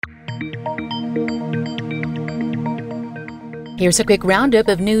Here's a quick roundup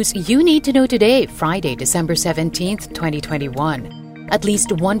of news you need to know today, Friday, December 17th, 2021. At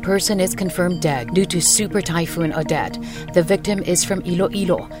least one person is confirmed dead due to Super Typhoon Odette. The victim is from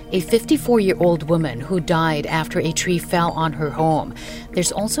Iloilo, a 54-year-old woman who died after a tree fell on her home.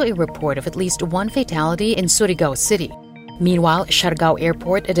 There's also a report of at least one fatality in Surigao City. Meanwhile, Siargao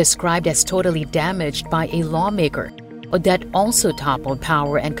Airport is described as totally damaged by a lawmaker. Odette also toppled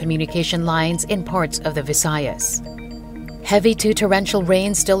power and communication lines in parts of the Visayas. Heavy to torrential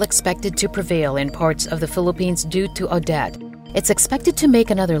rain still expected to prevail in parts of the Philippines due to Odette. It's expected to make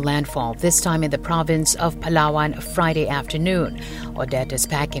another landfall, this time in the province of Palawan Friday afternoon. Odette is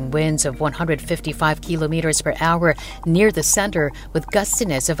packing winds of 155 kilometers per hour near the center with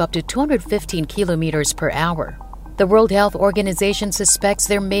gustiness of up to 215 kilometers per hour. The World Health Organization suspects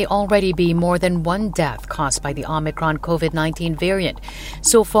there may already be more than one death caused by the Omicron COVID-19 variant.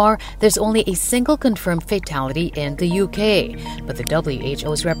 So far, there's only a single confirmed fatality in the UK. But the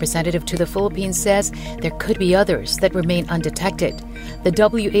WHO's representative to the Philippines says there could be others that remain undetected. The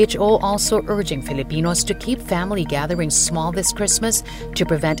WHO also urging Filipinos to keep family gatherings small this Christmas to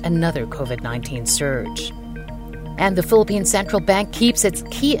prevent another COVID-19 surge. And the Philippine Central Bank keeps its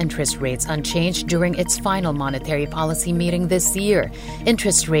key interest rates unchanged during its final monetary policy meeting this year.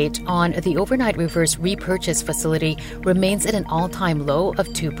 Interest rate on the overnight reverse repurchase facility remains at an all-time low of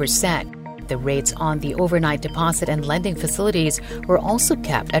 2%. The rates on the overnight deposit and lending facilities were also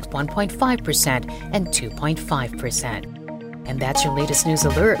kept at 1.5% and 2.5%. And that's your latest news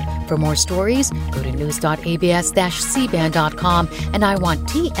alert. For more stories, go to news.abs-cbn.com and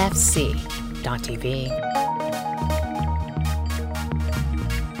iwanttfc.tv.